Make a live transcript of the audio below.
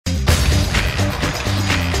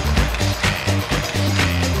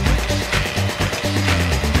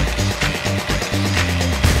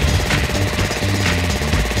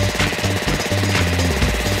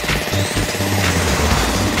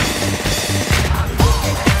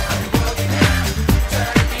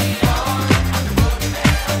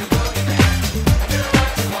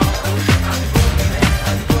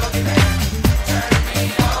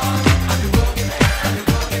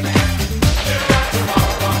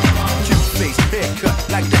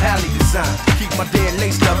like the Hally design. Keep my dad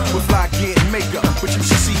laced up with fly gear and makeup, but you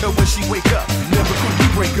should see her when she wake up. Never could we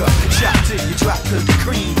break up. Shot till you drop, cause the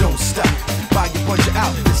cream don't stop. Buy a bunch of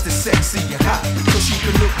outfits that's sexy and hot, so she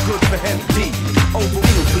can look good for Hally D.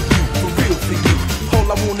 Overall for you, for real for you. All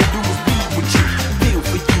I wanna do is be with you. Feel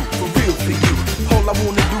for you, for real for you. All I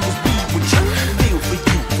wanna do is be with you. Feel for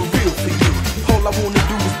you, for real for you. All I wanna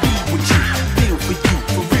do is be with you. Feel for you,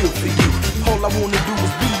 for real for you. All I wanna do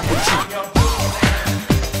is be with you.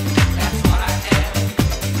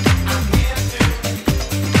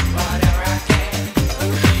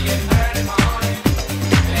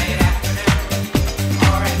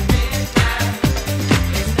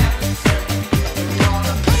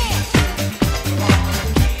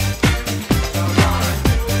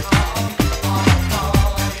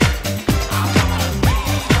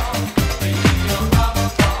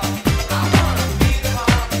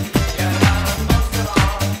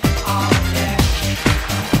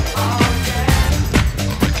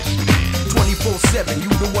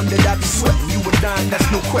 You the one that I be sweating, you were dying, that's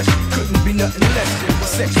no question. Couldn't be nothing less than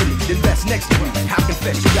sexually, then that's next to me. I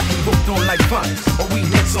confess, you got me hooked on like fun, or we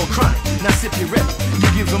heads on chronic. Now sip your ready, you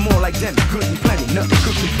give them all like them, good and plenty. Nothing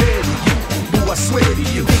could compare to you, boo, I swear to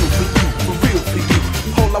you. Feel for you, for real for you.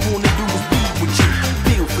 All I wanna do is be with you.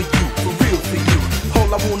 Feel for you, for real for you. All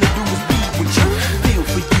I wanna do is be with you. Feel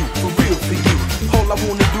for you, for real for you. All I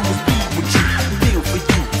wanna do is be